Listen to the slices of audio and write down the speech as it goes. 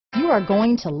are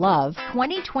going to love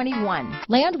 2021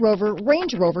 Land Rover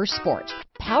Range Rover Sport.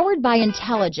 Powered by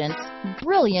intelligence,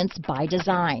 brilliance by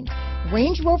design.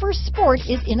 Range Rover Sport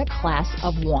is in a class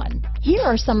of one. Here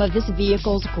are some of this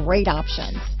vehicle's great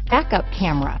options: backup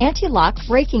camera, anti-lock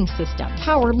braking system,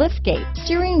 power liftgate,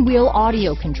 steering wheel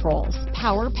audio controls,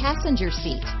 power passenger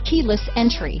seat, keyless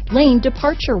entry, lane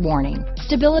departure warning,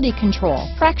 stability control,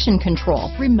 traction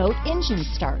control, remote engine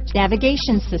start,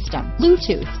 navigation system,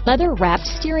 Bluetooth, leather-wrapped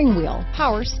steering wheel,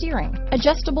 power steering,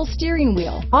 adjustable steering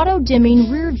wheel,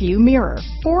 auto-dimming rear view mirror,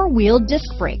 four-wheel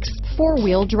disc brakes,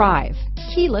 four-wheel drive,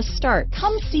 keyless start.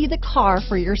 Come see the car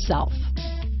for yourself.